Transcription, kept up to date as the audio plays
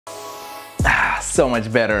So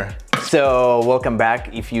much better. So welcome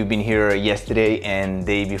back if you've been here yesterday and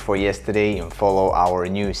day before yesterday and follow our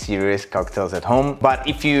new series Cocktails at Home. But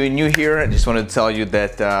if you're new here, I just wanted to tell you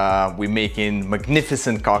that we're making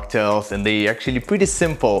magnificent cocktails and they're actually pretty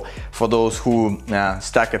simple for those who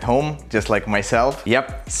stuck at home, just like myself.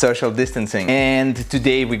 Yep, social distancing. And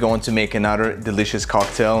today we're going to make another delicious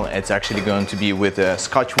cocktail. It's actually going to be with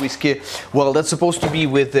Scotch Whisky. Well, that's supposed to be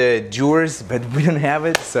with Dewar's, but we don't have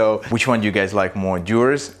it. So which one do you guys like more,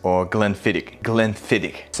 Dewar's or Glenfiddich?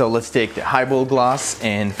 Glenfiddich. So let's take the highball glass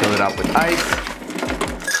and fill it up with ice.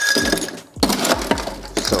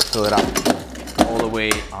 So fill it up all the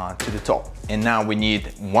way to the top. And now we need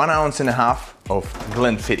 1.5 ounces of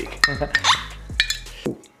Glenfiddich.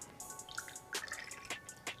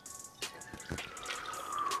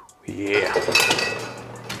 Yeah.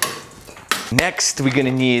 Next, we're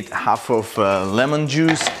gonna need half of lemon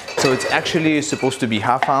juice. So it's actually supposed to be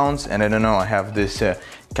 1/2 ounce, and I don't know, I have this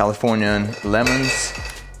Californian lemons,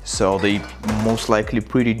 so they most likely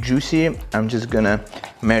pretty juicy. I'm just gonna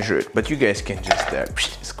measure it, but you guys can just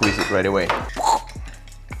squeeze it right away.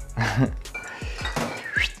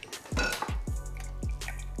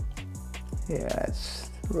 Yeah, it's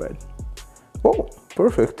right. Oh,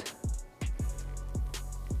 perfect.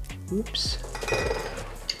 Oops.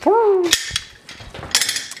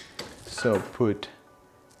 So put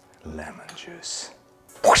lemon juice.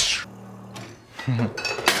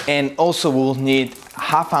 And also we'll need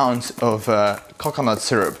 1/2 ounce of coconut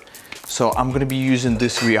syrup. So I'm gonna be using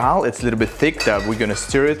this Real. It's a little bit thick, that we're gonna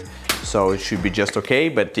stir it, so it should be just okay,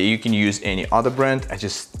 but you can use any other brand. I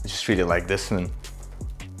just really like this one.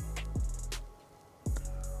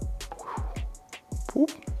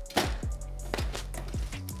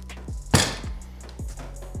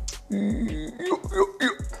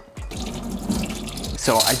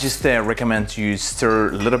 So I just recommend you stir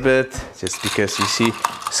a little bit, just because you see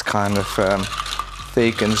it's kind of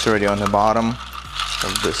thick and it's already on the bottom. So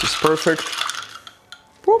this is perfect.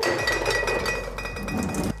 Whoop.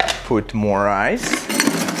 Put more ice.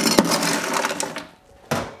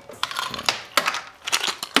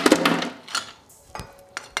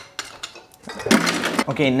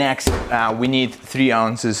 Okay, next we need 3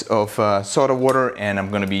 ounces of soda water, and I'm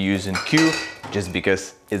gonna be using Q just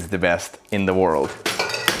because it's the best in the world.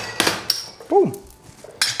 Boom.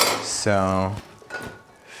 So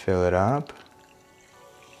fill it up.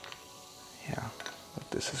 Yeah,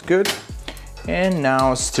 this is good. And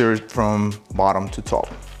now stir it from bottom to top.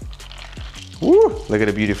 Woo, look at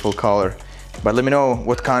the beautiful color. But let me know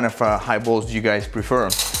what kind of highballs do you guys prefer.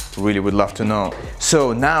 Really would love to know.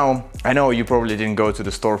 So now, I know you probably didn't go to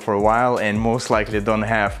the store for a while and most likely don't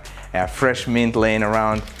have fresh mint laying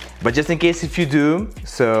around. But just in case if you do,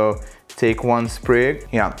 so take 1 sprig,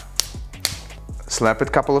 yeah, slap it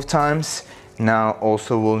a couple of times. Now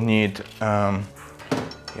also we'll need, yeah,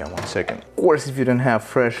 1 second. Of course, if you don't have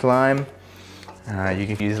fresh lime, you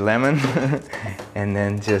can use lemon and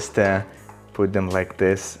then just put them like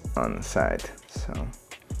this on the side. So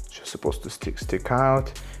it's just supposed to stick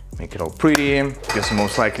out, make it all pretty, because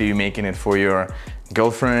most likely you're making it for your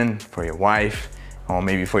girlfriend, for your wife, or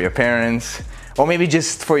maybe for your parents, or maybe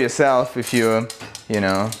just for yourself if you're, you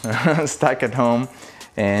know, stuck at home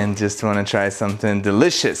and just want to try something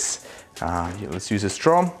delicious. Yeah, let's use a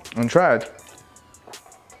straw and try it.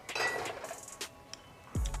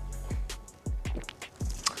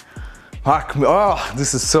 Oh,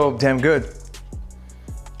 this is so damn good.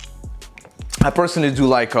 I personally do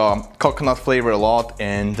like coconut flavor a lot,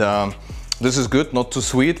 and this is good, not too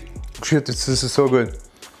sweet. Shit, this is so good.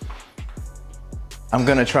 I'm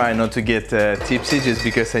gonna try not to get tipsy just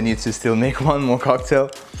because I need to still make one more cocktail.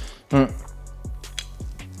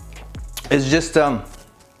 It's just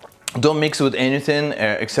don't mix with anything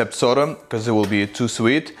except soda, because it will be too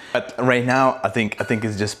sweet. But right now I think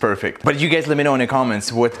it's just perfect. But you guys let me know in the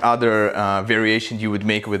comments what other variation you would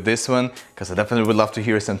make with this one, because I definitely would love to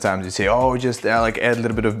hear. Sometimes you say, oh, just like add a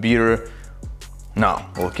little bit of bitter. No,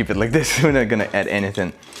 we'll keep it like this. We're not gonna add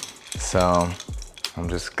anything. So I'm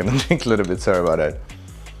just gonna drink a little bit, sorry about that.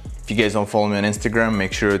 If you guys don't follow me on Instagram,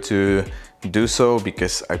 make sure to do so,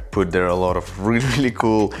 because I put there a lot of really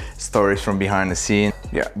cool stories from behind the scene.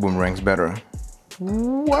 Yeah, boomerang's better.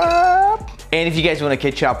 What? And if you guys want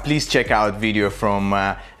to catch up, please check out video from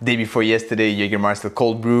day before yesterday, Jägermeister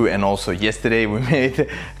cold brew, and also yesterday we made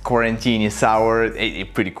quarantine sour, a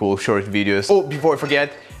pretty cool short videos. Oh, before I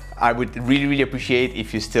forget, I would really appreciate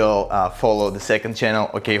if you still follow the second channel,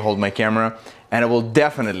 okay, hold my camera, and I will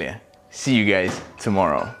definitely see you guys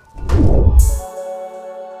tomorrow.